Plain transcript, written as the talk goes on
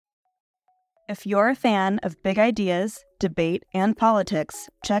If you're a fan of big ideas, debate, and politics,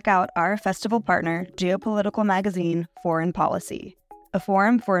 check out our festival partner, geopolitical magazine, Foreign Policy. A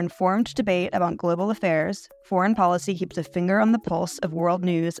forum for informed debate about global affairs, Foreign Policy keeps a finger on the pulse of world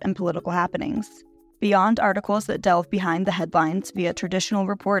news and political happenings. Beyond articles that delve behind the headlines via traditional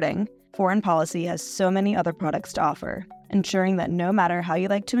reporting, Foreign Policy has so many other products to offer, ensuring that no matter how you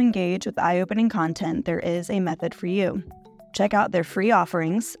like to engage with eye-opening content, there is a method for you. Check out their free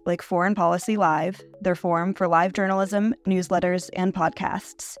offerings like Foreign Policy Live, their forum for live journalism, newsletters, and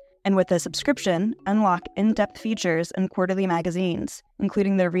podcasts. And with a subscription, unlock in-depth features and quarterly magazines,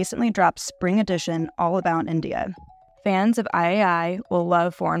 including their recently dropped spring edition all about India. Fans of IAI will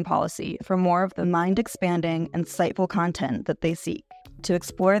love Foreign Policy for more of the mind-expanding, insightful content that they seek. To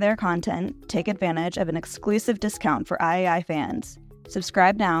explore their content, take advantage of an exclusive discount for IAI fans.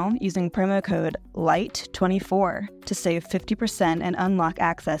 Subscribe now using promo code LIGHT24 to save 50% and unlock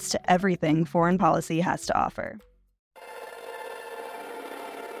access to everything Foreign Policy has to offer.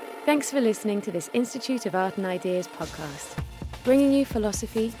 Thanks for listening to this Institute of Art and Ideas podcast, bringing you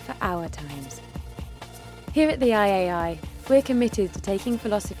philosophy for our times. Here at the IAI, we're committed to taking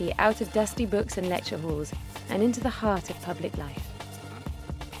philosophy out of dusty books and lecture halls and into the heart of public life.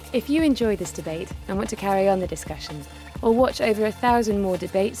 If you enjoy this debate and want to carry on the discussion, or watch over 1,000 more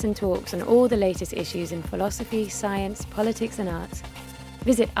debates and talks on all the latest issues in philosophy, science, politics and arts,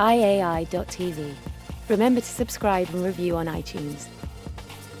 visit iai.tv. Remember to subscribe and review on iTunes.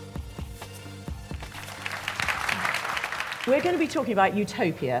 We're going to be talking about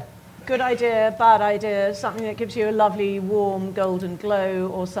utopia. Good idea, bad idea, something that gives you a lovely, warm, golden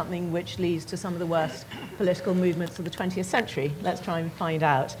glow, or something which leads to some of the worst political movements of the 20th century. Let's try and find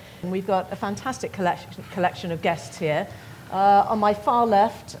out. And we've got a fantastic collection of guests here. On my far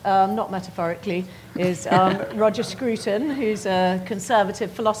left, not metaphorically, is Roger Scruton, who's a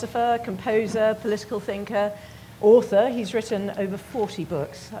conservative philosopher, composer, political thinker, author. He's written over 40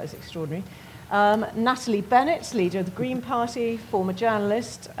 books. That is extraordinary. Natalie Bennett, leader of the Green Party, former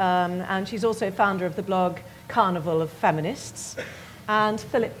journalist, and she's also founder of the blog Carnival of Feminists. And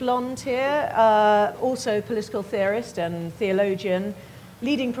Philip Blond here, also political theorist and theologian,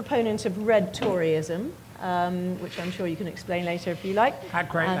 leading proponent of red Toryism, which I'm sure you can explain later if you like. At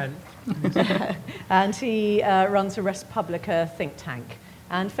great length. And he runs a Res Publica think tank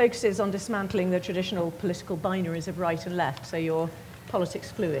and focuses on dismantling the traditional political binaries of right and left. So you're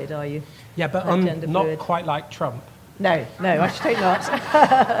politics fluid, are you? Yeah, but not fluid. quite like Trump. No, I should hope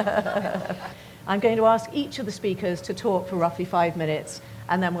not. I'm going to ask each of the speakers to talk for roughly 5 minutes,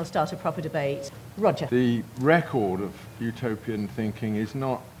 and then we'll start a proper debate. Roger. The record of utopian thinking is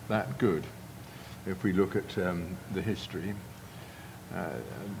not that good if we look at the history.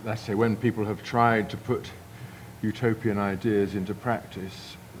 Let's say when people have tried to put utopian ideas into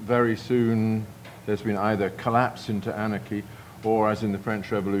practice, very soon there's been either collapse into anarchy or, as in the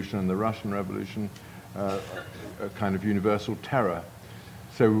French Revolution and the Russian Revolution, a kind of universal terror.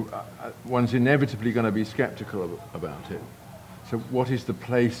 So one's inevitably going to be skeptical about it. So what is the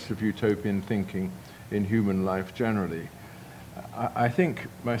place of utopian thinking in human life generally? I think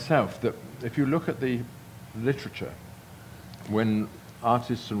myself that if you look at the literature, when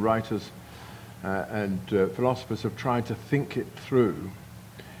artists and writers and philosophers have tried to think it through,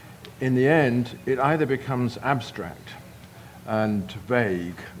 in the end it either becomes abstract and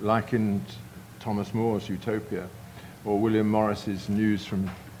vague, like in Thomas More's Utopia, or William Morris's News from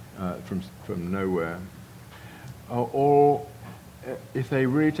Nowhere, or if they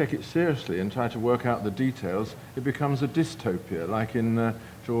really take it seriously and try to work out the details, it becomes a dystopia, like in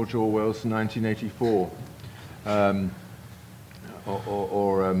George Orwell's 1984,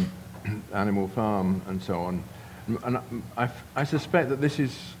 or Animal Farm, and so on. And I suspect that this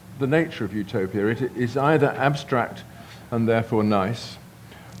is the nature of utopia. It is either abstract and therefore nice,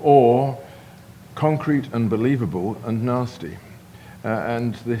 or concrete and believable and nasty.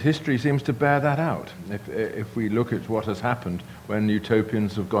 And the history seems to bear that out, if we look at what has happened when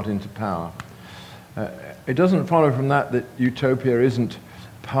utopians have got into power. It doesn't follow from that utopia isn't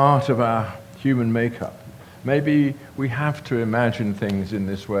part of our human makeup. Maybe we have to imagine things in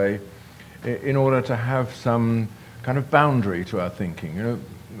this way in order to have some kind of boundary to our thinking.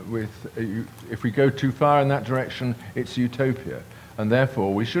 If we go too far in that direction, it's utopia. And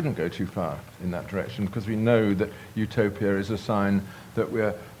therefore, we shouldn't go too far in that direction, because we know that utopia is a sign that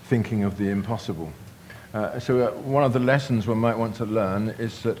we're thinking of the impossible. So one of the lessons one might want to learn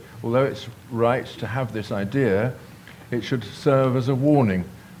is that although it's right to have this idea, it should serve as a warning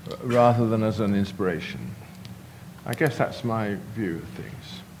rather than as an inspiration. I guess that's my view of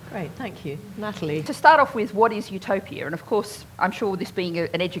things. Great, thank you. Natalie? To start off with, what is utopia? And of course, I'm sure this being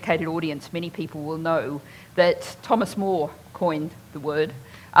an educated audience, many people will know that Thomas More coined the word,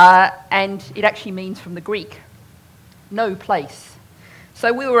 and it actually means from the Greek, no place.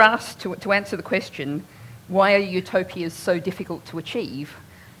 So we were asked to answer the question, why are utopias so difficult to achieve?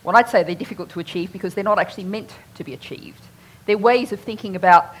 Well, I'd say they're difficult to achieve because they're not actually meant to be achieved. They're ways of thinking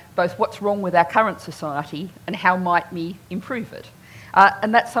about both what's wrong with our current society and how might we improve it.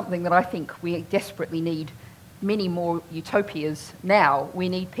 And that's something that I think we desperately need many more utopias now. We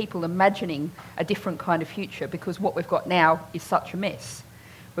need people imagining a different kind of future because what we've got now is such a mess.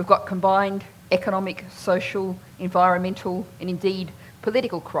 We've got combined economic, social, environmental, and indeed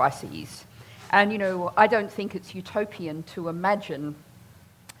political crises. And, you know, I don't think it's utopian to imagine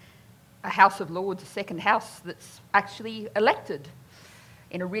a House of Lords, a second house that's actually elected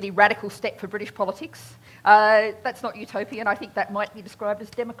in a really radical step for British politics. That's not utopian. I think that might be described as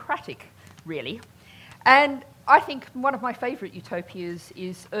democratic, really. And I think one of my favourite utopias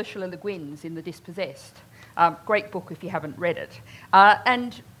is Ursula Le Guin's in The Dispossessed. Great book if you haven't read it.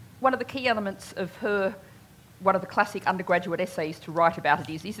 And one of the key elements of her, one of the classic undergraduate essays to write about it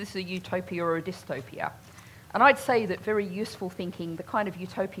is this a utopia or a dystopia? And I'd say that very useful thinking, the kind of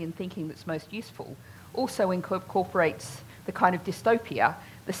utopian thinking that's most useful, also incorporates the kind of dystopia,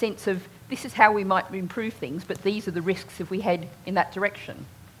 the sense of this is how we might improve things, but these are the risks if we head in that direction.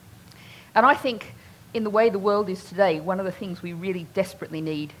 And I think in the way the world is today, one of the things we really desperately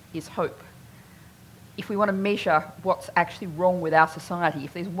need is hope. If we want to measure what's actually wrong with our society,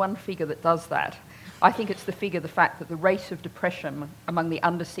 if there's one figure that does that, I think it's the fact that the rate of depression among the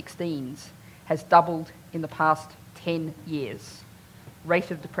under-16s has doubled in the past 10 years.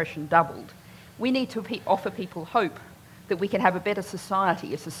 Rate of depression doubled. We need to offer people hope that we can have a better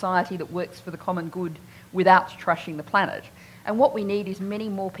society, a society that works for the common good without trashing the planet. And what we need is many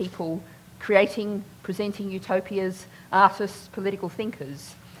more people creating, presenting utopias, artists, political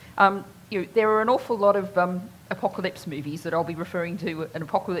thinkers. There are an awful lot of apocalypse movies that I'll be referring to, and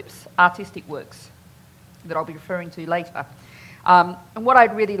apocalypse artistic works that I'll be referring to later. And what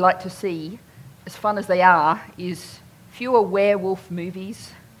I'd really like to see, as fun as they are, is fewer werewolf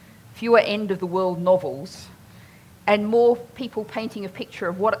movies, fewer end-of-the-world novels, and more people painting a picture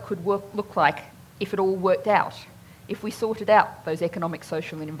of what it could look like if it all worked out, if we sorted out those economic,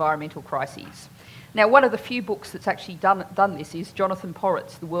 social and environmental crises. Now, one of the few books that's actually done this is Jonathan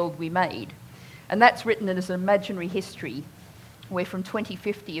Porritt's The World We Made, and that's written as an imaginary history where from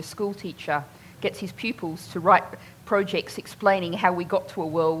 2050 a school teacher gets his pupils to write projects explaining how we got to a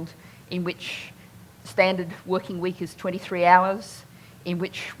world in which standard working week is 23 hours, in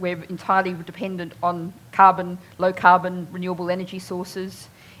which we're entirely dependent on low carbon, renewable energy sources,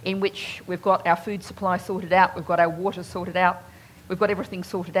 in which we've got our food supply sorted out, we've got our water sorted out, we've got everything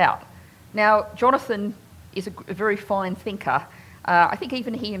sorted out. Now, Jonathan is a very fine thinker. I think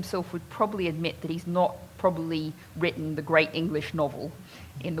even he himself would probably admit that he's not probably written the great English novel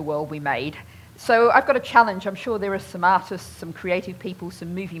in The World We Made. So I've got a challenge. I'm sure there are some artists, some creative people,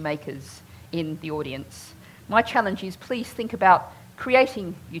 some movie makers in the audience. My challenge is please think about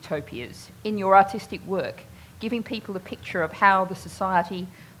creating utopias in your artistic work, giving people a picture of how the society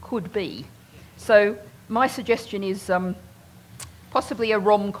could be. So my suggestion is possibly a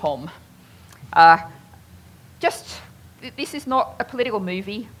rom-com. This is not a political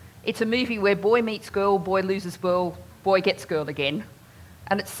movie. It's a movie where boy meets girl, boy loses girl, boy gets girl again.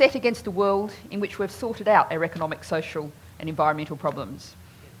 And it's set against a world in which we've sorted out our economic, social and environmental problems.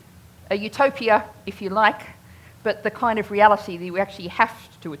 A utopia, if you like, but the kind of reality that we actually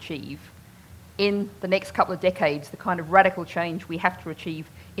have to achieve in the next couple of decades, the kind of radical change we have to achieve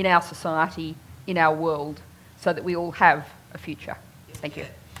in our society, in our world, so that we all have a future. Thank you.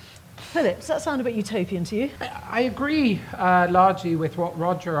 Philip, does that sound a bit utopian to you? I agree largely with what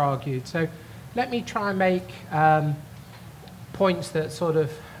Roger argued. So let me try and make points that sort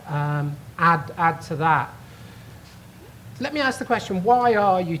of add to that. Let me ask the question, why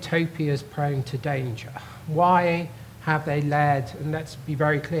are utopias prone to danger? Why have they led, and let's be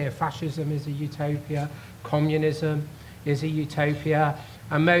very clear, fascism is a utopia, communism is a utopia,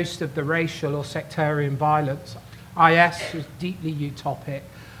 and most of the racial or sectarian violence, IS is deeply utopic,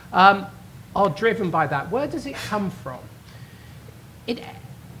 are driven by that. Where does it come from? It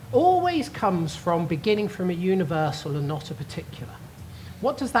always comes from beginning from a universal and not a particular.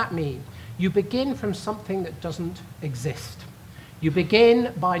 What does that mean? You begin from something that doesn't exist. You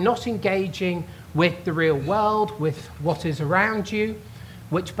begin by not engaging with the real world, with what is around you,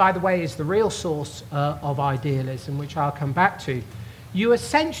 which, by the way, is the real source of idealism, which I'll come back to. You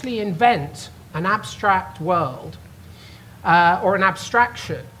essentially invent an abstract world or an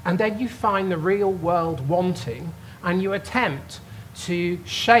abstraction, and then you find the real world wanting, and you attempt to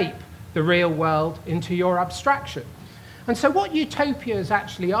shape the real world into your abstraction. And so what utopias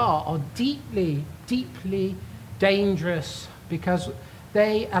actually are deeply, deeply dangerous, because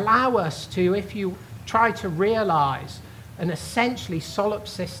they allow us to, if you try to realize an essentially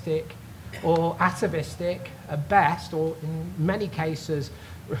solipsistic or atavistic at best, or in many cases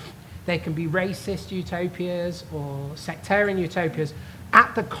they can be racist utopias or sectarian utopias,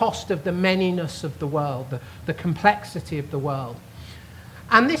 at the cost of the manyness of the world, the complexity of the world.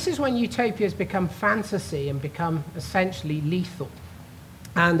 And this is when utopias become fantasy and become essentially lethal.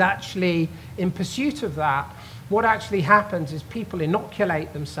 And actually, in pursuit of that, what actually happens is people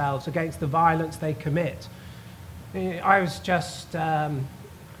inoculate themselves against the violence they commit. I was just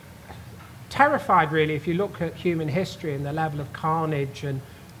terrified, really, if you look at human history and the level of carnage and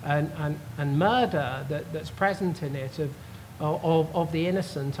murder that's present in it of the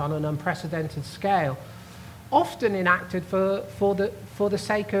innocent on an unprecedented scale, often enacted for the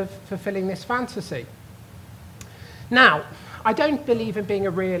sake of fulfilling this fantasy. Now, I don't believe in being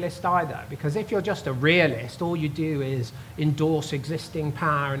a realist either, because if you're just a realist, all you do is endorse existing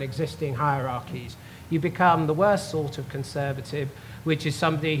power and existing hierarchies. You become the worst sort of conservative, which is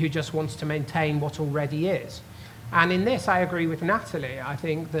somebody who just wants to maintain what already is. And in this, I agree with Natalie. I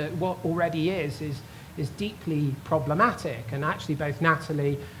think that what already is deeply problematic, and actually both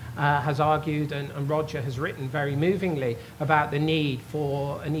Natalie has argued and Roger has written very movingly about the need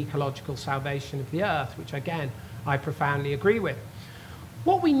for an ecological salvation of the earth, which again I profoundly agree with.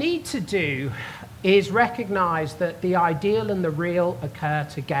 What we need to do is recognize that the ideal and the real occur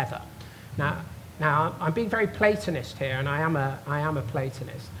together. Now I'm being very Platonist here, and I am a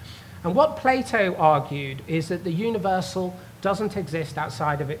Platonist. And what Plato argued is that the universal doesn't exist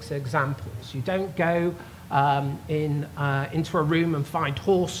outside of its examples. You don't go into a room and find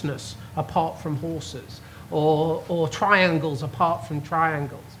horseness apart from horses, or triangles apart from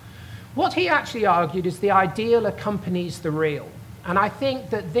triangles. What he actually argued is the ideal accompanies the real. And I think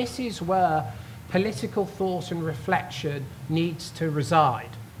that this is where political thought and reflection needs to reside.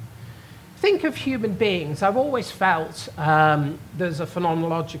 Think of human beings. I've always felt there's a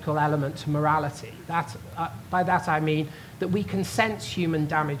phenomenological element to morality. By that I mean that we can sense human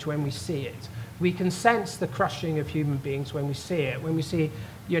damage when we see it. We can sense the crushing of human beings when we see it, when we see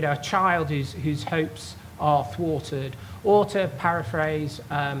a child whose hopes are thwarted, or to paraphrase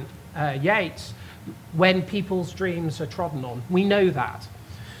Yeats, when people's dreams are trodden on. We know that.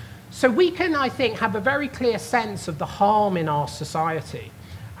 So we can, I think, have a very clear sense of the harm in our society.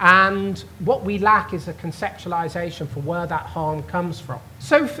 And what we lack is a conceptualization for where that harm comes from.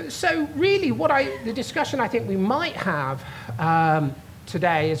 So really, the discussion I think we might have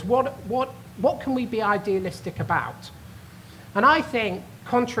today is what can we be idealistic about? And I think,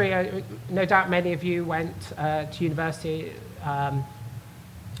 contrary, no doubt many of you went to university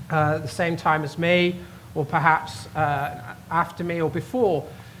the same time as me, or perhaps after me or before,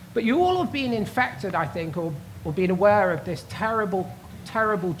 but you all have been infected, I think, or been aware of this terrible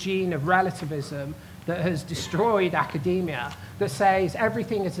gene of relativism that has destroyed academia, that says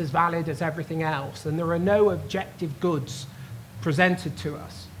everything is as valid as everything else, and there are no objective goods presented to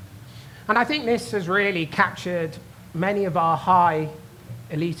us. And I think this has really captured many of our high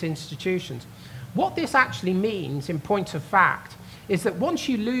elite institutions. What this actually means, in point of fact, is that once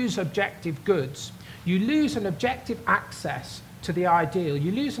you lose objective goods, you lose an objective access to the ideal.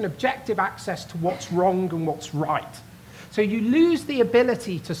 You lose an objective access to what's wrong and what's right. So you lose the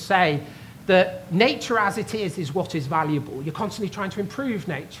ability to say that nature as it is what is valuable. You're constantly trying to improve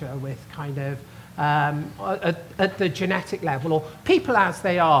nature with kind of, at the genetic level, or people as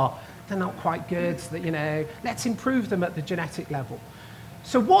they are, they're not quite good, so that, let's improve them at the genetic level.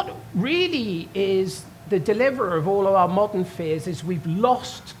 So what really is the deliverer of all of our modern fears is we've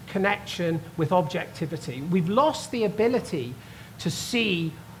lost connection with objectivity. We've lost the ability to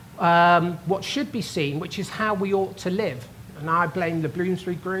see what should be seen, which is how we ought to live. And I blame the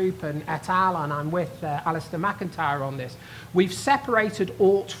Bloomsbury Group and et al., and I'm with Alistair McIntyre on this. We've separated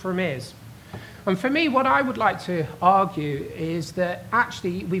ought from is. And for me, what I would like to argue is that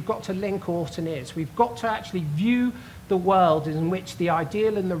actually we've got to link ought and is. We've got to actually view the world in which the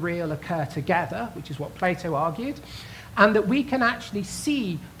ideal and the real occur together, which is what Plato argued, and that we can actually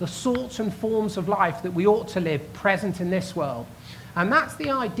see the sorts and forms of life that we ought to live present in this world. And that's the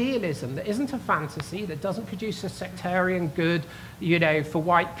idealism that isn't a fantasy, that doesn't produce a sectarian good, for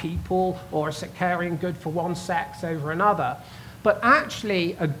white people, or a sectarian good for one sex over another, but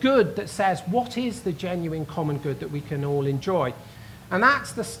actually a good that says what is the genuine common good that we can all enjoy. And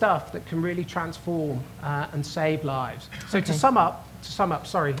that's the stuff that can really transform and save lives. So to sum up,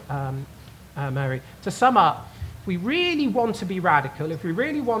 sorry, Mary, to sum up, if we really want to be radical, if we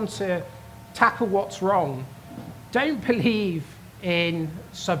really want to tackle what's wrong, don't believe in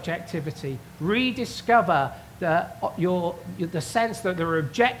subjectivity. Rediscover the sense that there are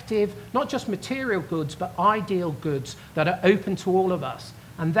objective, not just material goods, but ideal goods that are open to all of us.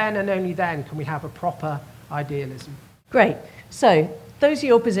 And then and only then can we have a proper idealism. Great. So those are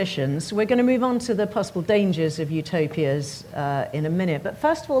your positions. We're going to move on to the possible dangers of utopias in a minute. But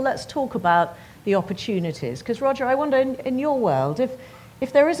first of all, let's talk about the opportunities. Because, Roger, I wonder, in your world,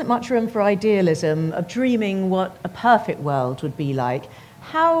 if there isn't much room for idealism, of dreaming what a perfect world would be like,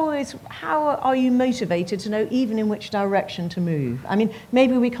 how are you motivated to know even in which direction to move? I mean,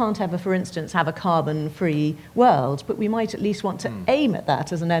 maybe we can't ever, for instance, have a carbon-free world, but we might at least want to aim at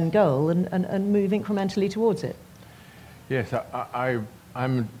that as an end goal and move incrementally towards it. Yes,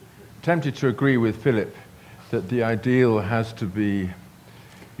 I'm tempted to agree with Philip that the ideal has to be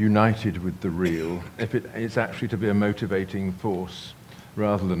united with the real, if it's actually to be a motivating force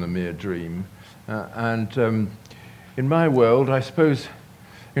rather than a mere dream. In my world, I suppose,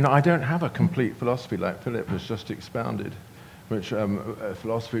 I don't have a complete philosophy like Philip has just expounded, which a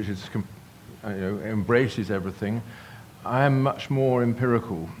philosophy which is, embraces everything. I am much more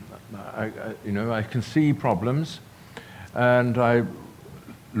empirical. I can see problems, and I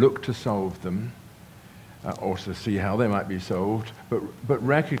look to solve them, or to see how they might be solved, but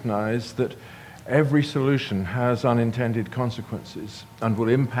recognize that every solution has unintended consequences and will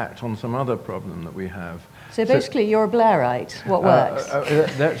impact on some other problem that we have. So basically, you're a Blairite. What works?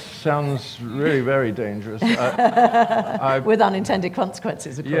 That sounds really very dangerous. With unintended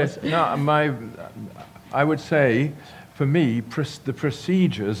consequences, of course. Yes. No, I would say, for me, the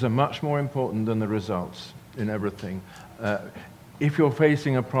procedures are much more important than the results in everything. If you're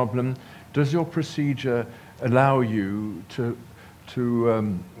facing a problem, does your procedure allow you to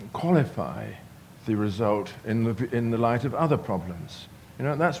qualify the result in the light of other problems?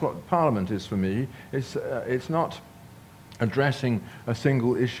 That's what Parliament is for me. It's not addressing a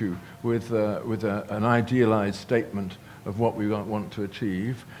single issue with an idealized statement of what we want to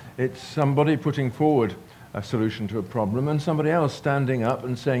achieve. It's somebody putting forward a solution to a problem and somebody else standing up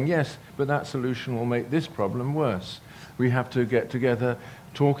and saying, yes, but that solution will make this problem worse. We have to get together,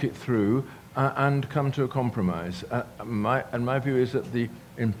 talk it through, and come to a compromise. My view is that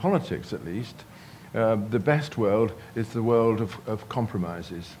in politics at least, the best world is the world of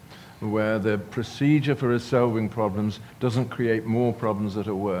compromises, where the procedure for solving problems doesn't create more problems that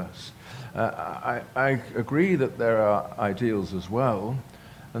are worse. I agree that there are ideals as well,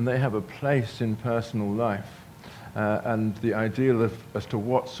 and they have a place in personal life. And the ideal as to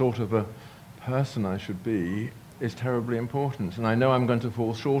what sort of a person I should be is terribly important. And I know I'm going to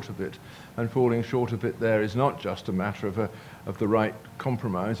fall short of it. And falling short of it there is not just a matter of the right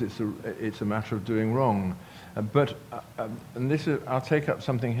compromise, it's a matter of doing wrong. And this is, I'll take up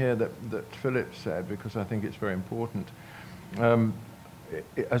something here that Philip said, because I think it's very important.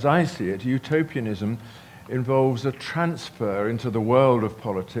 As I see it, utopianism involves a transfer into the world of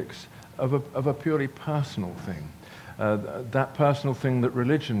politics of a purely personal thing. That personal thing that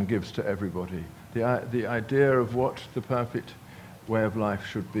religion gives to everybody. The idea of what the perfect way of life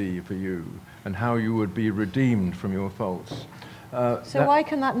should be for you and how you would be redeemed from your faults. So why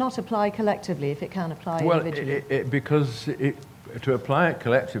can that not apply collectively if it can apply individually? Because to apply it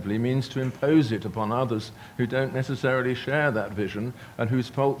collectively means to impose it upon others who don't necessarily share that vision and whose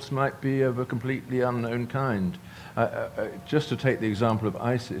faults might be of a completely unknown kind. Just to take the example of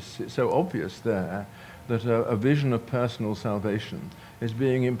ISIS, it's so obvious there that a vision of personal salvation is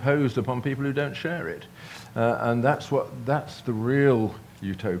being imposed upon people who don't share it. And that's the real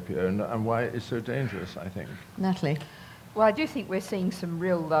utopia and why it is so dangerous, I think. Natalie? Well, I do think we're seeing some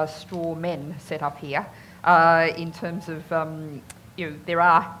real straw men set up here in terms of, there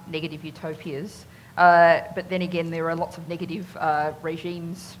are negative utopias, but then again, there are lots of negative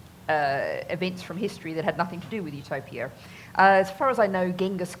regimes, events from history that had nothing to do with utopia. As far as I know,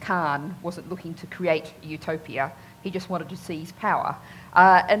 Genghis Khan wasn't looking to create a utopia, he just wanted to seize power.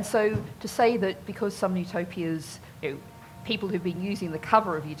 And so to say that because some utopias, people who've been using the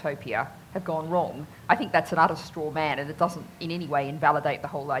cover of utopia have gone wrong, I think that's an utter straw man, and it doesn't in any way invalidate the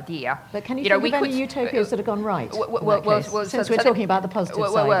whole idea. But can you think of any utopias that have gone right? Since we're talking about the positive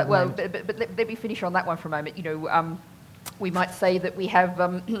side. But let me finish on that one for a moment. We might say that we have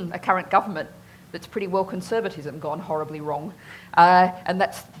a current government that's pretty well conservatism gone horribly wrong, and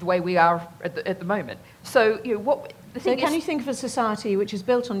that's the way we are at the moment. So So can you think of a society which is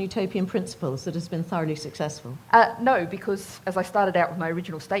built on utopian principles that has been thoroughly successful? No, because as I started out with my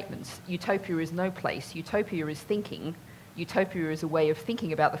original statements, utopia is no place. Utopia is thinking. Utopia is a way of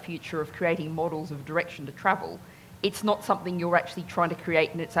thinking about the future, of creating models of direction to travel. It's not something you're actually trying to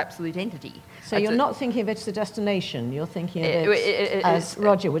create in its absolute entity. So you're not thinking of it as a destination. You're thinking of it, as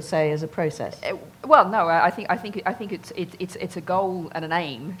Roger would say, as a process. Well, no. I think it's a goal and an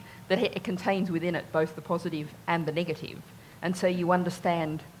aim that it contains within it both the positive and the negative, and so you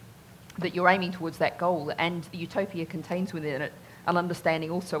understand that you're aiming towards that goal, and the utopia contains within it an understanding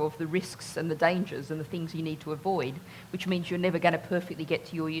also of the risks and the dangers and the things you need to avoid, which means you're never going to perfectly get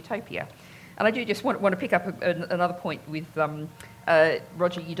to your utopia. And I do just want to pick up another point with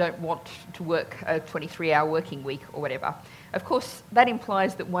Roger. You don't want to work a 23-hour working week or whatever. Of course, that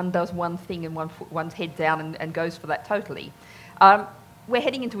implies that one does one thing and one's head down and goes for that totally. We're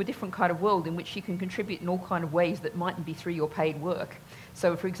heading into a different kind of world in which you can contribute in all kind of ways that mightn't be through your paid work.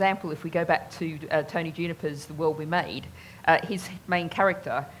 So, for example, if we go back to Tony Juniper's The World We Made, his main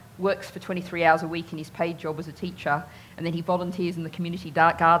character works for 23 hours a week in his paid job as a teacher, and then he volunteers in the community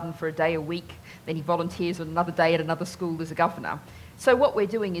garden for a day a week, then he volunteers on another day at another school as a governor. So what we're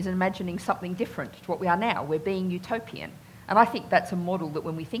doing is imagining something different to what we are now. We're being utopian. And I think that's a model that,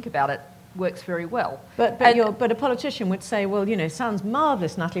 when we think about it, works very well. But a politician would say, well, you know, sounds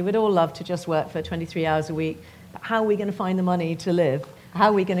marvellous, Natalie. We'd all love to just work for 23 hours a week. But how are we going to find the money to live?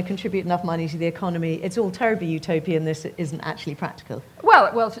 How are we going to contribute enough money to the economy? It's all terribly utopian. This isn't actually practical.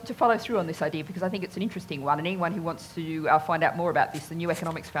 Well, to follow through on this idea, because I think it's an interesting one, and anyone who wants to find out more about this, the New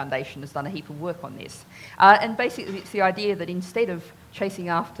Economics Foundation has done a heap of work on this. And basically, it's the idea that instead of chasing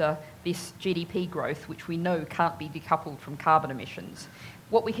after this GDP growth, which we know can't be decoupled from carbon emissions,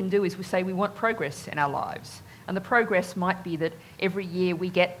 what we can do is we say we want progress in our lives. And the progress might be that every year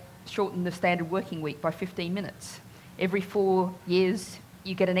we shorten the standard working week by 15 minutes. Every 4 years,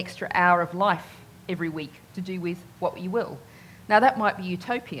 you get an extra hour of life every week to do with what you will. Now, that might be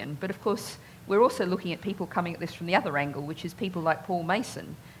utopian, but of course, we're also looking at people coming at this from the other angle, which is people like Paul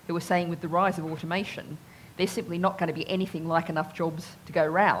Mason, who are saying with the rise of automation, there's simply not going to be anything like enough jobs to go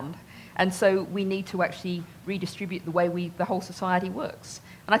round. And so we need to actually redistribute the way the whole society works.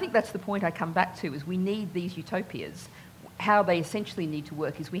 And I think that's the point I come back to, is we need these utopias. How they essentially need to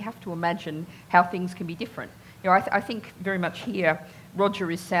work is we have to imagine how things can be different. You know, I think very much here,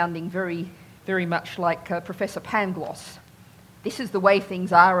 Roger is sounding very, very much like Professor Pangloss. This is the way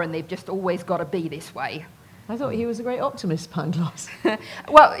things are, and they've just always got to be this way. I thought he was a great optimist, Pangloss.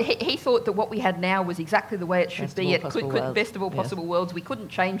 Well, he thought that what we had now was exactly the way it should be. Best of all possible worlds. We couldn't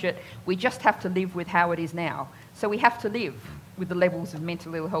change it. We just have to live with how it is now. So we have to live with the levels of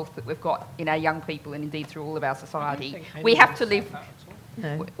mental ill health that we've got in our young people, and indeed through all of our society. We have to live.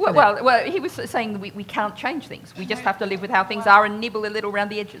 No. Well, he was saying that we can't change things. We just have to live with how things are and nibble a little around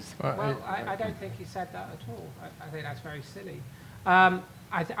the edges. Well, I don't think he said that at all. I think that's very silly. I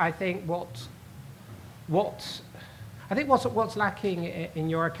think what's lacking in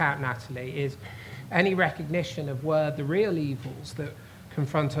your account, Natalie, is any recognition of where the real evils that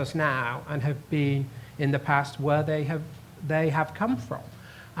confront us now and have been in the past, where they have come from.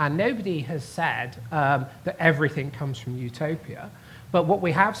 And nobody has said that everything comes from utopia. But what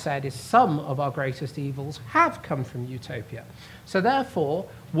we have said is some of our greatest evils have come from utopia. So therefore,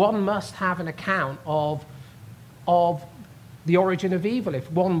 one must have an account of the origin of evil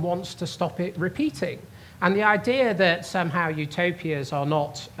if one wants to stop it repeating. And the idea that somehow utopias are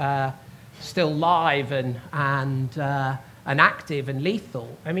not still live and active and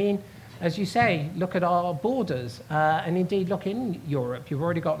lethal, I mean, as you say, look at our borders, and indeed look in Europe. You've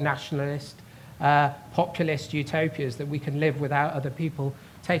already got nationalist, populist utopias that we can live without other people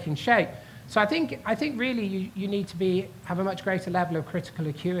taking shape. So I think really you need to have a much greater level of critical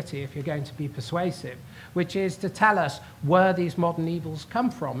acuity if you're going to be persuasive, which is to tell us where these modern evils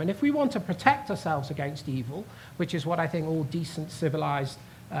come from. And if we want to protect ourselves against evil, which is what I think all decent, civilized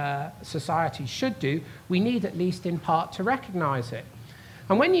societies should do, we need at least in part to recognize it.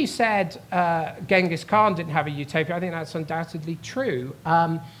 And when you said Genghis Khan didn't have a utopia, I think that's undoubtedly true.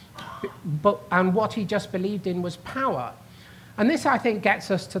 And what he just believed in was power. And this, I think, gets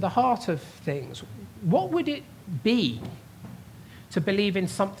us to the heart of things. What would it be to believe in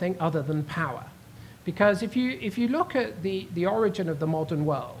something other than power? Because if you look at the origin of the modern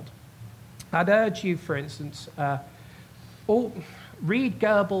world, I'd urge you, for instance, read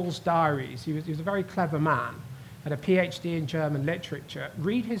Goebbels' diaries. He was a very clever man, had a PhD in German literature.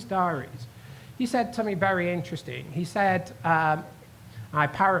 Read his diaries. He said something very interesting. He said, I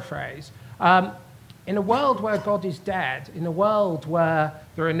paraphrase, in a world where God is dead, in a world where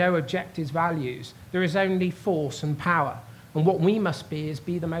there are no objective values, there is only force and power. And what we must be is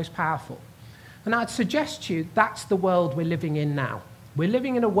be the most powerful. And I'd suggest to you that's the world we're living in now. We're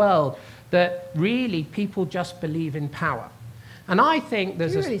living in a world that really people just believe in power. And I think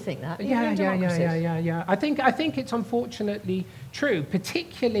there's Do you really think that? Yeah. I think it's unfortunately true,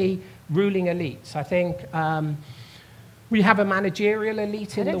 particularly ruling elites. I think we have a managerial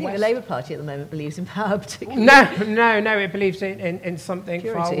elite in the West. I don't think the Labour Party at the moment believes in power particularly. No, it believes in something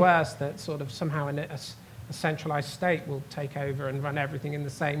Purity. far worse, that sort of somehow a centralised state will take over and run everything in the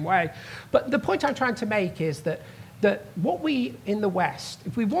same way. But the point I'm trying to make is that what we in the West,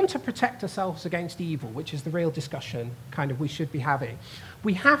 if we want to protect ourselves against evil, which is the real discussion kind of we should be having,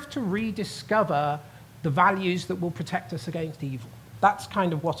 we have to rediscover the values that will protect us against evil. That's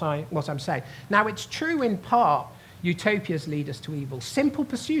kind of what I'm saying. Now, it's true in part, utopias lead us to evil. Simple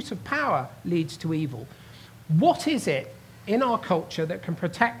pursuit of power leads to evil. What is it in our culture that can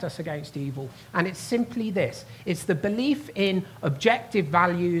protect us against evil? And it's simply this. It's the belief in objective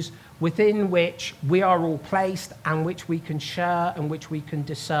values within which we are all placed and which we can share and which we can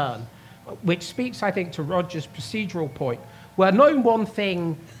discern, which speaks, I think, to Roger's procedural point, where no one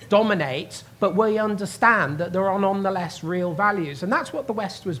thing dominates, but we understand that there are nonetheless real values. And that's what the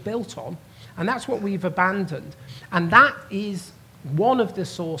West was built on, and that's what we've abandoned. And that is one of the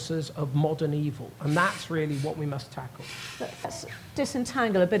sources of modern evil, and that's really what we must tackle. Let's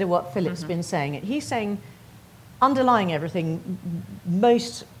disentangle a bit of what Philip's been saying. He's saying, underlying everything,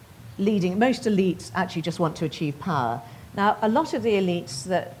 most elites actually just want to achieve power. Now, a lot of the elites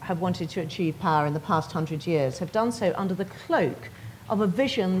that have wanted to achieve power in the past 100 years have done so under the cloak of a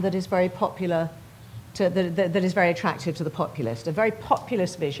vision that is very popular, that is very attractive to the populist, a very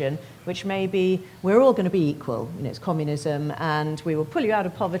populist vision, which may be, we're all going to be equal, it's communism, and we will pull you out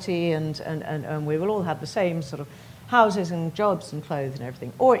of poverty, and we will all have the same sort of houses and jobs and clothes and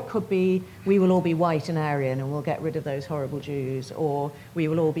everything. Or it could be, we will all be white and Aryan and we'll get rid of those horrible Jews, or we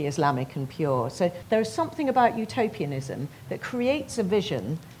will all be Islamic and pure. So there is something about utopianism that creates a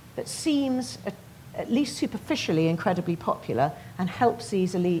vision that seems, at least superficially, incredibly popular and helps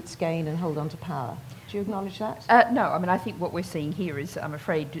these elites gain and hold on to power. Do you acknowledge that? No, I mean, I think what we're seeing here is, I'm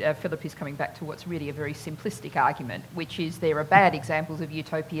afraid Philip is coming back to what's really a very simplistic argument, which is there are bad examples of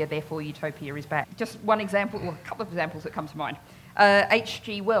utopia, therefore utopia is bad. Just one example, or a couple of examples that come to mind.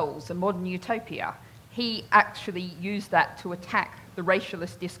 H.G. Wells, A Modern Utopia, he actually used that to attack the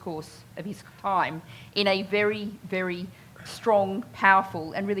racialist discourse of his time in a very, very strong,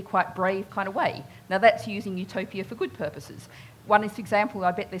 powerful, and really quite brave kind of way. Now, that's using utopia for good purposes. One example,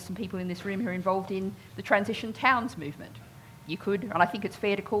 I bet there's some people in this room who are involved in the transition towns movement. You could, and I think it's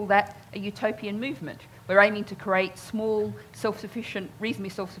fair to call that a utopian movement. We're aiming to create small, self-sufficient, reasonably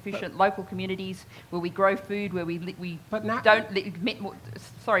self-sufficient local communities where we grow food, where we don't emit more.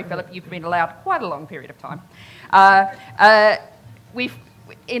 Sorry, Philip, you've been allowed quite a long period of time.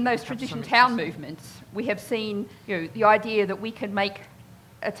 In those transition town movements, we have seen the idea that we can make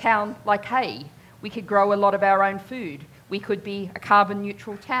a town like Hay. We could grow a lot of our own food. We could be a carbon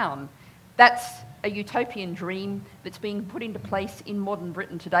neutral town. That's a utopian dream that's being put into place in modern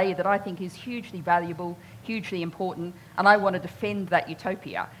Britain today that I think is hugely valuable, hugely important, and I want to defend that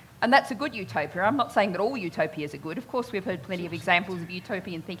utopia. And that's a good utopia. I'm not saying that all utopias are good. Of course, we've heard plenty of examples of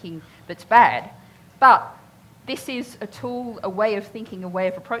utopian thinking that's bad. But this is a tool, a way of thinking, a way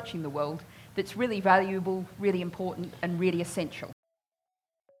of approaching the world that's really valuable, really important, and really essential.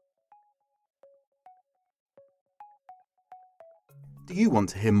 Do you want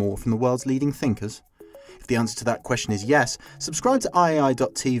to hear more from the world's leading thinkers? If the answer to that question is yes, subscribe to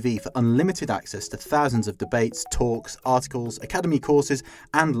iai.tv for unlimited access to thousands of debates, talks, articles, academy courses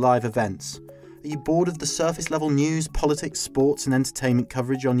and live events. Are you bored of the surface level news, politics, sports and entertainment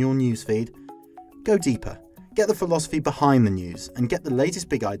coverage on your newsfeed? Go deeper, get the philosophy behind the news and get the latest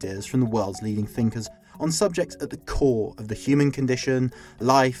big ideas from the world's leading thinkers on subjects at the core of the human condition,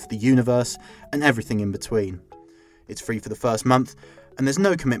 life, the universe and everything in between. It's free for the first month, and there's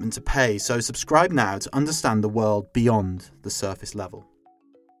no commitment to pay, so subscribe now to understand the world beyond the surface level.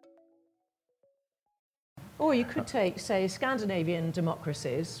 Or you could take, say, Scandinavian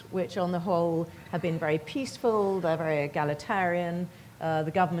democracies, which on the whole have been very peaceful, they're very egalitarian,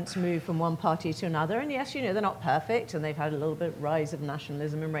 the governments move from one party to another, and yes, they're not perfect, and they've had a little bit of rise of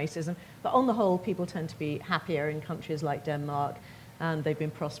nationalism and racism, but on the whole, people tend to be happier in countries like Denmark, and they've been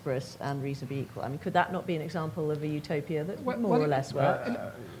prosperous and reasonably equal. I mean, could that not be an example of a utopia that more or less worked?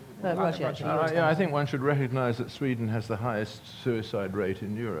 Roger, I think one should recognise that Sweden has the highest suicide rate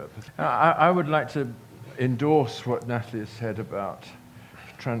in Europe. I would like to endorse what Natalie has said about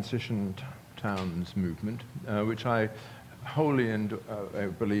transition towns movement, which I wholly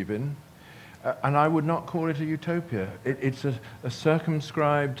believe in. And I would not call it a utopia. It's a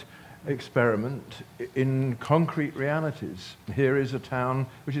circumscribed experiment in concrete realities. Here is a town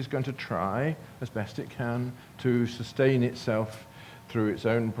which is going to try, as best it can, to sustain itself through its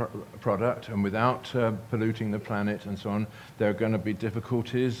own product and without polluting the planet and so on. There are going to be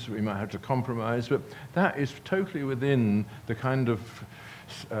difficulties, we might have to compromise, but that is totally within the kind of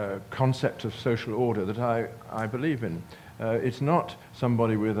concept of social order that I believe in. It's not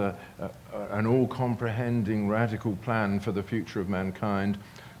somebody with an all-comprehending radical plan for the future of mankind,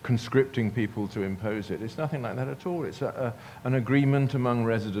 conscripting people to impose it. It's nothing like that at all. It's an agreement among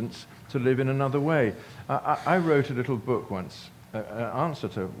residents to live in another way. I wrote a little book once, an answer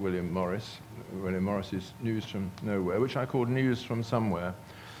to William Morris's News from Nowhere, which I called News from Somewhere.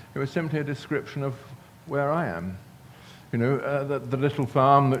 It was simply a description of where I am. You know, the little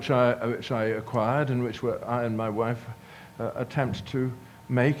farm which I acquired and which I and my wife attempt to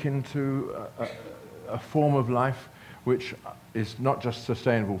make into a form of life which is not just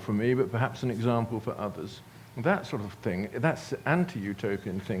sustainable for me, but perhaps an example for others. That sort of thing, that's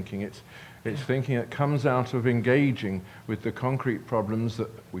anti-utopian thinking. It's thinking that comes out of engaging with the concrete problems that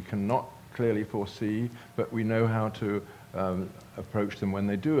we cannot clearly foresee, but we know how to approach them when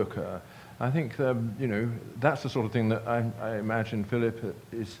they do occur. I think, you know, that's the sort of thing that I imagine Philip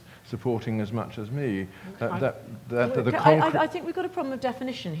is supporting as much as me. I think we've got a problem of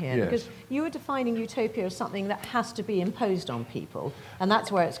definition here, yes. Because you are defining utopia as something that has to be imposed on people, and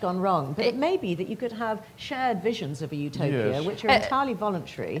that's where it's gone wrong. But it may be that you could have shared visions of a utopia, yes. which are entirely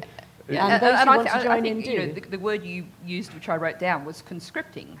voluntary, and those who want to join in do. You know, the word you used, which I wrote down, was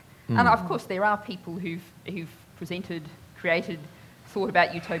conscripting. And of course, there are people who've presented, created, thought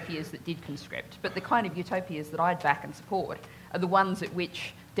about utopias that did conscript, but the kind of utopias that I'd back and support are the ones at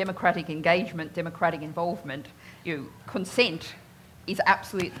which democratic engagement, democratic involvement, consent is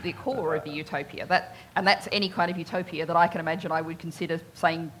absolutely the core of the utopia. That's any kind of utopia that I can imagine I would consider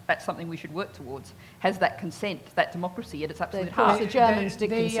saying that's something we should work towards. Has that consent, that democracy at its absolute heart. The Germans did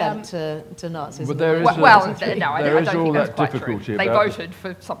consent to Nazism. But there is I don't think that's quite true. Difficulty They about voted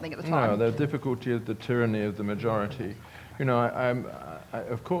for something at the time. No, the difficulty of the tyranny of the majority. You know,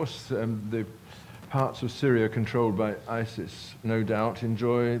 of course, the parts of Syria controlled by ISIS, no doubt,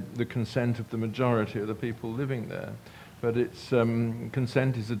 enjoy the consent of the majority of the people living there. But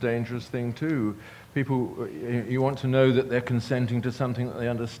consent is a dangerous thing too. People, you want to know that they're consenting to something that they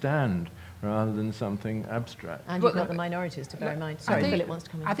understand rather than something abstract. And you've got the minorities to bear in mind. Sorry, Philip wants to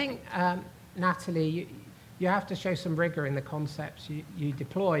come in. I think, Natalie, you have to show some rigour in the concepts you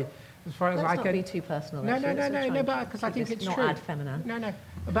deploy. As far as Let's I not can be too personal. No, but because I think it's not true. ad femina. No,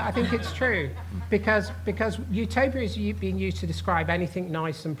 but I think it's true because utopia is being used to describe anything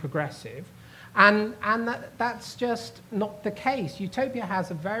nice and progressive, and that's just not the case. Utopia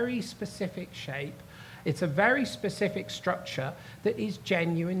has a very specific shape. It's a very specific structure that is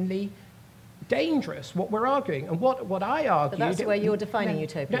genuinely dangerous, what we're arguing. And what I argue... But that's where you're defining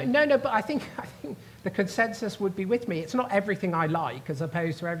utopia. No, but I think the consensus would be with me. It's not everything I like as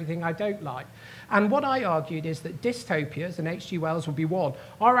opposed to everything I don't like. And what I argued is that dystopias, and H.G. Wells would be one,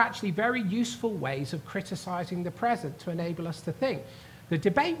 are actually very useful ways of criticising the present to enable us to think. The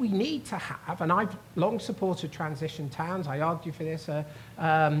debate we need to have, and I've long supported transition towns, I argued for this,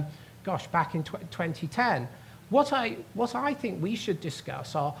 back in 2010, What I think we should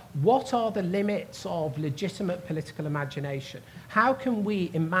discuss are what are the limits of legitimate political imagination? How can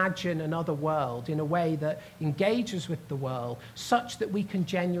we imagine another world in a way that engages with the world such that we can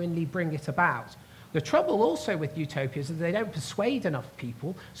genuinely bring it about? The trouble also with utopias is they don't persuade enough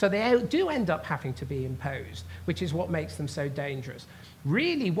people, so they do end up having to be imposed, which is what makes them so dangerous.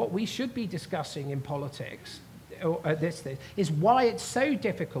 Really, what we should be discussing in politics at this stage is why it's so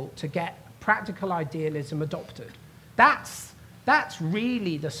difficult to get practical idealism adopted. That's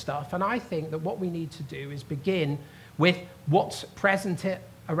really the stuff, and I think that what we need to do is begin with what's present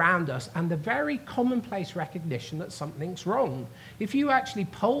around us and the very commonplace recognition that something's wrong. If you actually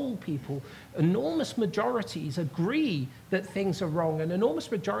poll people, enormous majorities agree that things are wrong, and enormous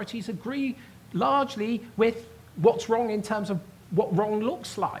majorities agree largely with what's wrong in terms of what wrong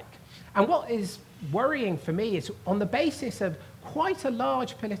looks like. And what is worrying for me is on the basis of quite a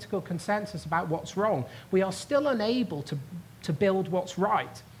large political consensus about what's wrong, we are still unable to build what's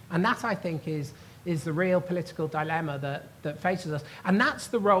right. And that, I think, is the real political dilemma that faces us. And that's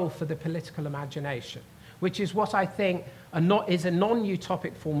the role for the political imagination, which is what I think is a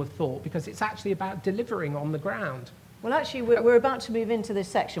non-utopic form of thought, because it's actually about delivering on the ground. Well, actually, we're about to move into this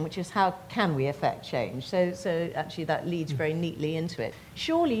section, which is how can we affect change? So actually, that leads very neatly into it.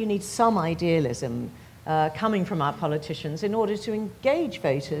 Surely you need some idealism coming from our politicians in order to engage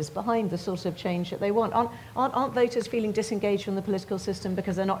voters behind the sort of change that they want. Aren't voters feeling disengaged from the political system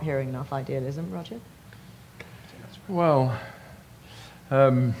because they're not hearing enough idealism, Roger? Well,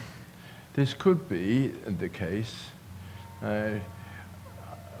 this could be the case,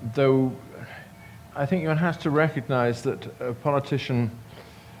 though I think one has to recognize that a politician,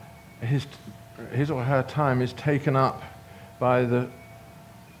 his or her time is taken up by the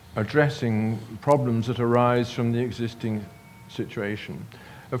addressing problems that arise from the existing situation.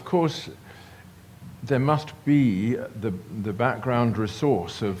 Of course, there must be the background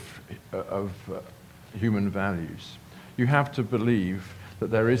resource of human values. You have to believe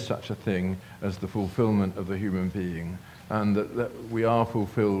that there is such a thing as the fulfillment of the human being, and that we are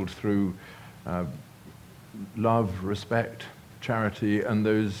fulfilled through love, respect, charity, and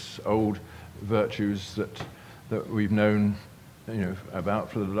those old virtues that we've known,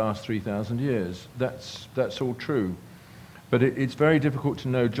 about for the last 3,000 years. That's all true. But it's very difficult to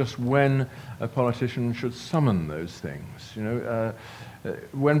know just when a politician should summon those things.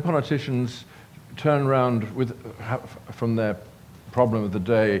 When politicians turn around from their problem of the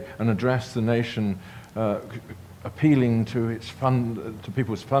day and address the nation, appealing to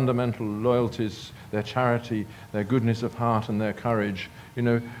people's fundamental loyalties, their charity, their goodness of heart, and their courage,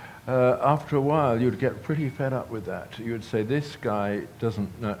 after a while you'd get pretty fed up with that. You would say, this guy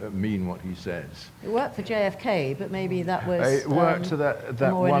doesn't mean what he says. It worked for JFK, but maybe that was it worked to that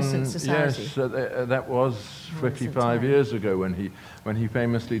more one. innocent society. Yes, that was 55 years ago when he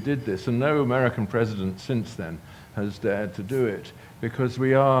famously did this, and no American president since then has dared to do it, because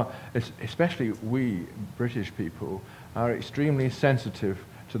we are, especially we British people, are extremely sensitive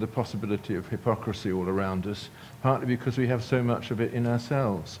to the possibility of hypocrisy all around us, partly because we have so much of it in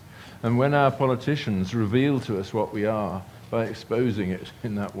ourselves. And when our politicians reveal to us what we are by exposing it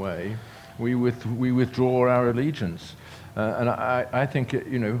in that way, we withdraw our allegiance. And I think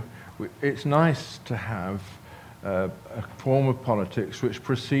it's nice to have a form of politics which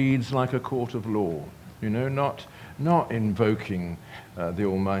proceeds like a court of law, not invoking the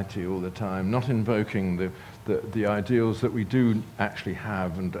Almighty all the time, not invoking the ideals that we do actually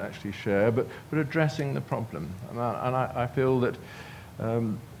have and actually share, but addressing the problem. And I feel that,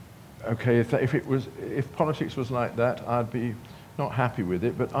 if politics was like that, I'd be not happy with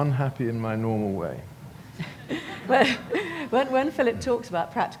it, but unhappy in my normal way. When Philip talks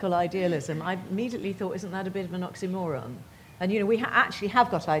about practical idealism, I immediately thought, isn't that a bit of an oxymoron? And we actually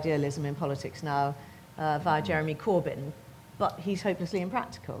have got idealism in politics now via Jeremy Corbyn, but he's hopelessly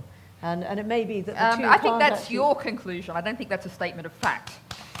impractical. And it may be that the two I think that's your conclusion. I don't think that's a statement of fact.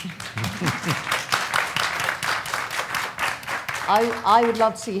 I would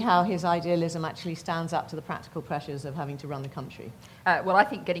love to see how his idealism actually stands up to the practical pressures of having to run the country. Well, I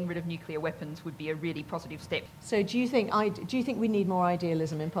think getting rid of nuclear weapons would be a really positive step. So do you think we need more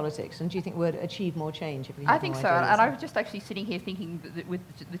idealism in politics, and do you think we'd achieve more change if we had I think more so, idealism? and I was just actually sitting here thinking that with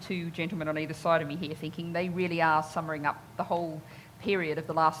the two gentlemen on either side of me here, thinking they really are summing up the whole period of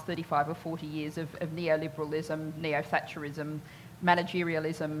the last 35 or 40 years of neoliberalism, neo-Thatcherism,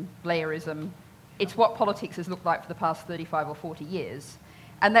 managerialism, Blairism. It's what politics has looked like for the past 35 or 40 years,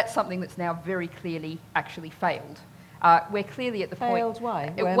 and that's something that's now very clearly actually failed. We're clearly at the point... Failed?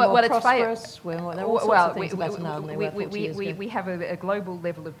 Why? We're well, more it's prosperous. There are all sorts of things better now than they were 40 years ago. We have a global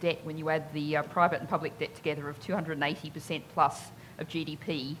level of debt when you add the private and public debt together of 280% plus of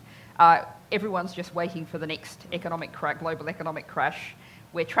GDP. Everyone's just waiting for the next global economic crash.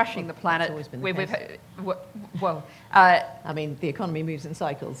 We're trashing the planet. That's always been the case. I mean, the economy moves in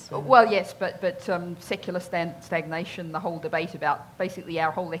cycles. So. Well, yes, but secular stagnation, the whole debate about basically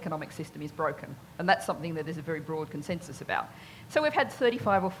our whole economic system is broken. And that's something that there's a very broad consensus about. So we've had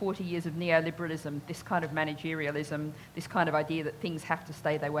 35 or 40 years of neoliberalism, this kind of managerialism, this kind of idea that things have to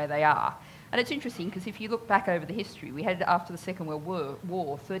stay the way they are. And it's interesting because if you look back over the history, we had after the Second World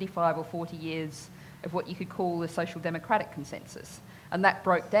War 35 or 40 years of what you could call the social democratic consensus. And that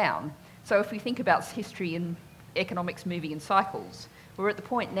broke down. So if we think about history and economics moving in cycles, we're at the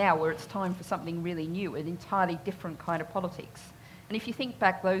point now where it's time for something really new, an entirely different kind of politics. And if you think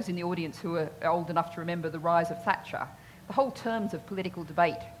back, those in the audience who are old enough to remember the rise of Thatcher, the whole terms of political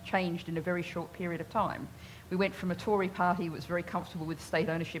debate changed in a very short period of time. We went from a Tory party that was very comfortable with state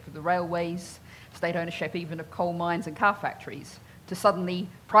ownership of the railways, state ownership even of coal mines and car factories, to suddenly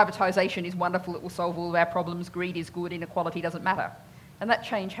privatisation is wonderful, it will solve all of our problems, greed is good, inequality doesn't matter. And that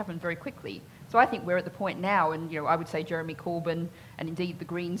change happened very quickly. So I think we're at the point now, and I would say Jeremy Corbyn, and indeed the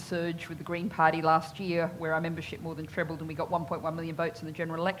Green surge with the Green Party last year, where our membership more than trebled and we got 1.1 million votes in the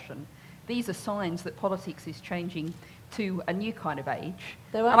general election. These are signs that politics is changing to a new kind of age.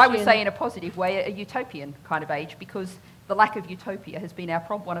 And I would say in a positive way, a utopian kind of age, because the lack of utopia has been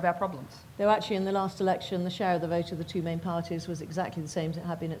one of our problems. Though actually in the last election, the share of the vote of the two main parties was exactly the same as it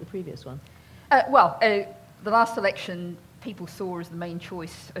had been at the previous one. The last election, people saw as the main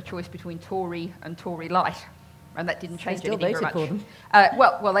choice a choice between Tory and Tory light, and that didn't change anything very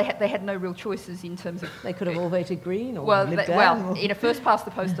much. They had no real choices in terms of... They could have all voted Green or Lib Dem. In a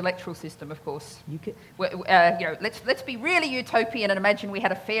first-past-the-post electoral system, of course. Let's be really utopian and imagine we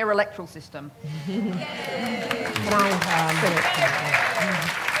had a fair electoral system.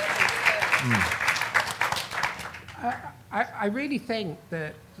 I really think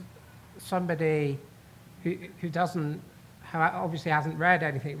that somebody who obviously hasn't read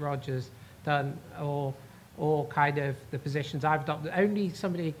anything Roger's done or kind of the positions I've adopted, only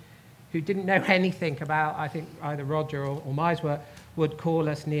somebody who didn't know anything about, I think, either Roger or my work would call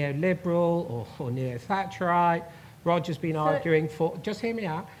us neoliberal or neo-Thatcherite. Roger's been arguing for... Just hear me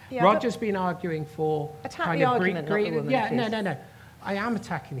out. Yeah, Roger's been arguing for... Attack the argument, not the woman, please. No. I am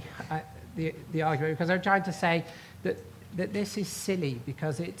attacking the argument because I'm trying to say that this is silly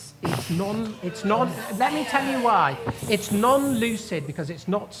because it's non. Let me tell you why. It's non-lucid because it's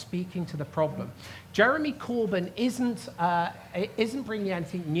not speaking to the problem. Jeremy Corbyn isn't bringing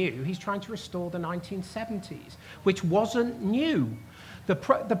anything new. He's trying to restore the 1970s, which wasn't new. The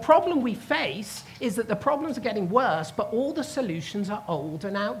problem we face is that the problems are getting worse, but all the solutions are old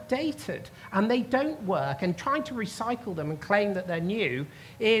and outdated, and they don't work. And trying to recycle them and claim that they're new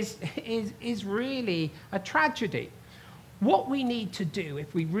is really a tragedy. What we need to do,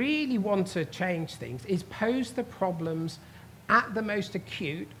 if we really want to change things, is pose the problems at the most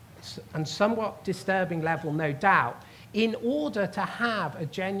acute and somewhat disturbing level, no doubt, in order to have a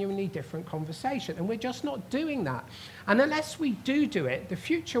genuinely different conversation. And we're just not doing that. And unless we do it, the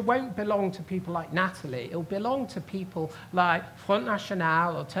future won't belong to people like Natalie. It'll belong to people like Front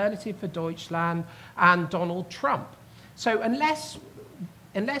National, Alternative for Deutschland, and Donald Trump. So unless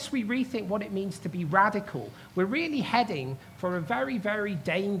we rethink what it means to be radical, we're really heading for a very, very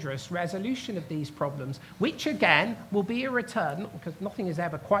dangerous resolution of these problems, which again will be a return, because nothing is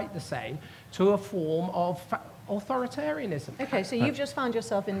ever quite the same, to a form of authoritarianism. Okay, so you've just found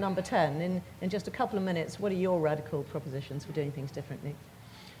yourself in number 10. In just a couple of minutes, what are your radical propositions for doing things differently?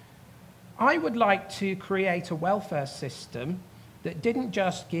 I would like to create a welfare system that didn't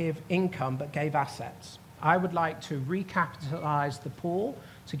just give income but gave assets. I would like to recapitalise the poor,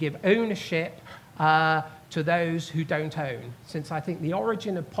 to give ownership to those who don't own, since I think the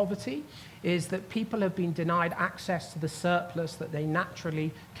origin of poverty is that people have been denied access to the surplus that they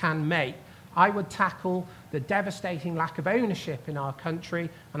naturally can make. I would tackle the devastating lack of ownership in our country,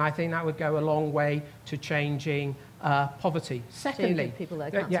 and I think that would go a long way to changing poverty. Secondly, people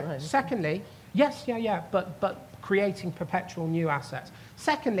like council homes. Secondly, but creating perpetual new assets.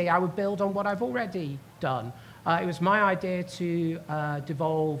 Secondly, I would build on what I've already done. It was my idea to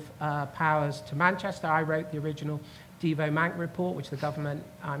devolve powers to Manchester. I wrote the original Devo Mank report, which the government,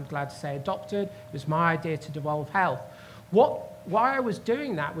 I'm glad to say, adopted. It was my idea to devolve health. Why I was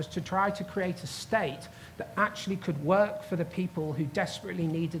doing that was to try to create a state that actually could work for the people who desperately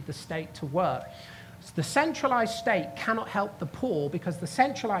needed the state to work. So the centralised state cannot help the poor because the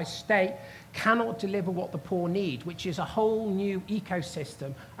centralised state cannot deliver what the poor need, which is a whole new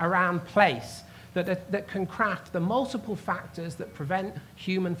ecosystem around place that can craft the multiple factors that prevent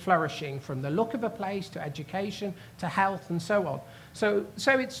human flourishing, from the look of a place to education to health and so on. So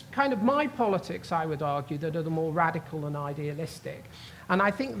it's kind of my politics, I would argue, that are the more radical and idealistic. And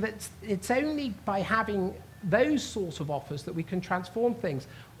I think that it's only by having those sorts of offers that we can transform things.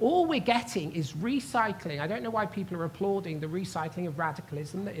 All we're getting is recycling. I don't know why people are applauding the recycling of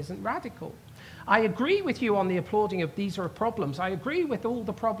radicalism that isn't radical. I agree with you on the applauding of these are problems. I agree with all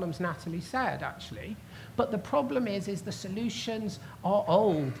the problems Natalie said, actually. But the problem is the solutions are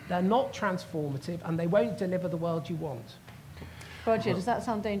old. They're not transformative, and they won't deliver the world you want. Roger, does that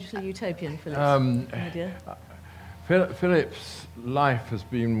sound dangerously utopian, Philip's idea? Philip's life has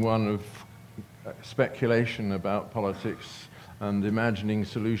been one of speculation about politics and imagining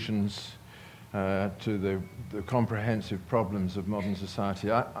solutions to the comprehensive problems of modern society.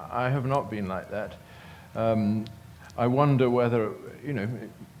 I have not been like that. I wonder whether,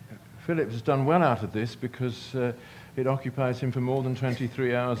 Philip has done well out of this because it occupies him for more than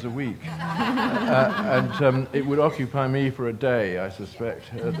 23 hours a week. And it would occupy me for a day, I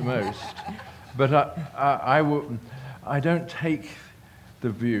suspect, at the most. But I don't take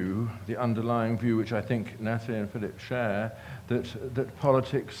the underlying view, which I think Natalie and Philip share, that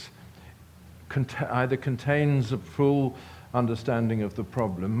politics either contains a full understanding of the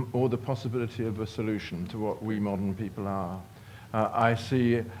problem or the possibility of a solution to what we modern people are. I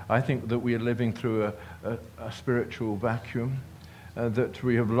think that we are living through a spiritual vacuum, that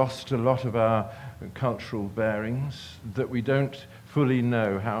we have lost a lot of our cultural bearings, that we don't fully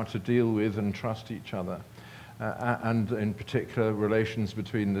know how to deal with and trust each other, and in particular relations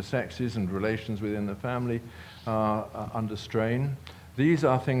between the sexes and relations within the family are under strain. These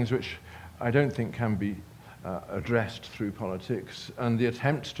are things which I don't think can be addressed through politics, and the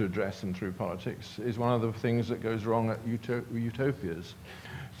attempt to address them through politics is one of the things that goes wrong at utopias.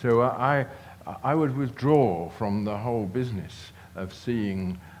 So I would withdraw from the whole business of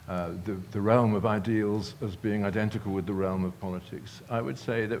seeing the realm of ideals as being identical with the realm of politics. I would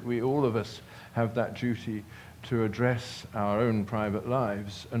say that all of us have that duty to address our own private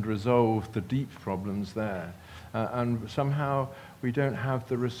lives and resolve the deep problems there. And somehow we don't have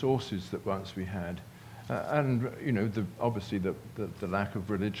the resources that once we had. And you know, obviously the lack of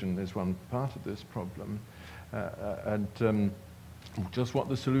religion is one part of this problem. Just what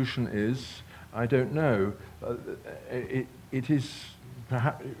the solution is, I don't know. It is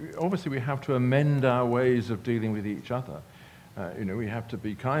perhaps, obviously we have to amend our ways of dealing with each other. You know, we have to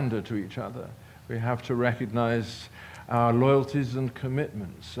be kinder to each other. We have to recognize our loyalties and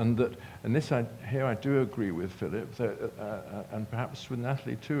commitments, and this I do agree with Philip, and perhaps with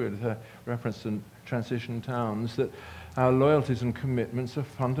Natalie too, in her reference to transition towns, that our loyalties and commitments are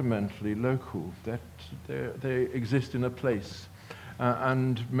fundamentally local, that they exist in a place,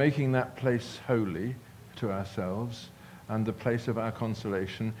 and making that place holy to ourselves and the place of our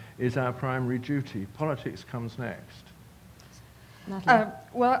consolation is our primary duty. Politics comes next.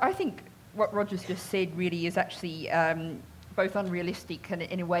 Well, I think what Roger's just said really is actually both unrealistic and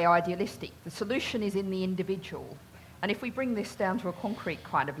in a way idealistic. The solution is in the individual. And if we bring this down to a concrete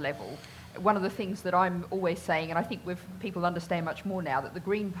kind of level, one of the things that I'm always saying, and I think people understand much more now, that the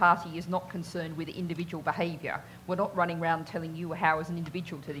Green Party is not concerned with individual behaviour. We're not running around telling you how as an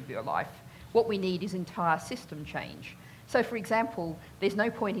individual to live your life. What we need is entire system change. So, for example, there's no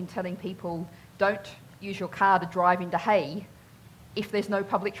point in telling people don't use your car to drive into Hay if there's no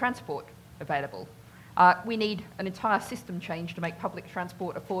public transport available. We need an entire system change to make public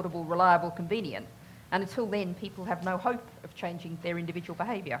transport affordable, reliable, convenient. And until then, people have no hope of changing their individual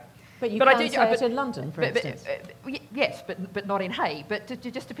behaviour. But you can say it in London, for instance. Yes, but not in Hay. But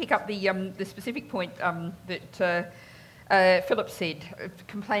just to pick up the specific point that Philip said,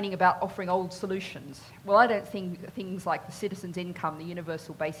 complaining about offering old solutions. Well, I don't think things like the citizen's income, the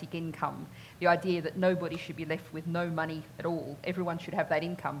universal basic income, the idea that nobody should be left with no money at all, everyone should have that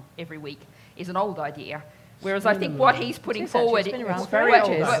income every week, is an old idea. Whereas I think what he's putting forward, it's been around for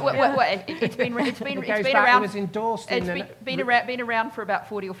ages. It's been around for about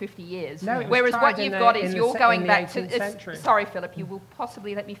 40 or 50 years. No, whereas what you've got is you're going back to. Sorry, Philip, you will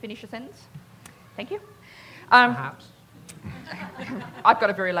possibly let me finish a sentence. Thank you. Perhaps. I've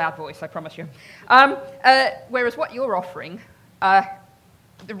got a very loud voice, I promise you. Whereas what you're offering,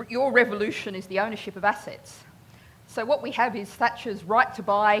 your revolution is the ownership of assets. So what we have is Thatcher's right to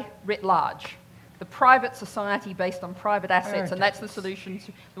buy writ large. The private society based on private assets, and that's the solution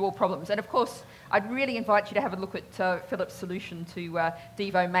to all problems. And of course, I'd really invite you to have a look at Philip's solution to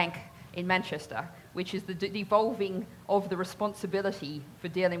Devo Mank in Manchester, which is the devolving of the responsibility for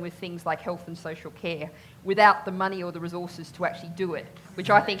dealing with things like health and social care without the money or the resources to actually do it,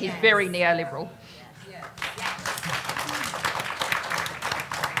 which I think is very neoliberal.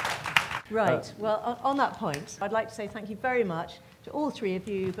 Right, well, on that point, I'd like to say thank you very much to all three of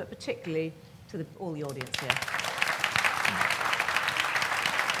you, but particularly to all the audience here.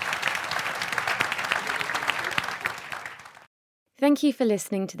 Thank you for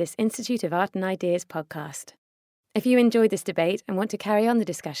listening to this Institute of Art and Ideas podcast. If you enjoyed this debate and want to carry on the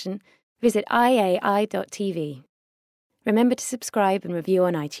discussion, visit iai.tv. Remember to subscribe and review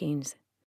on iTunes.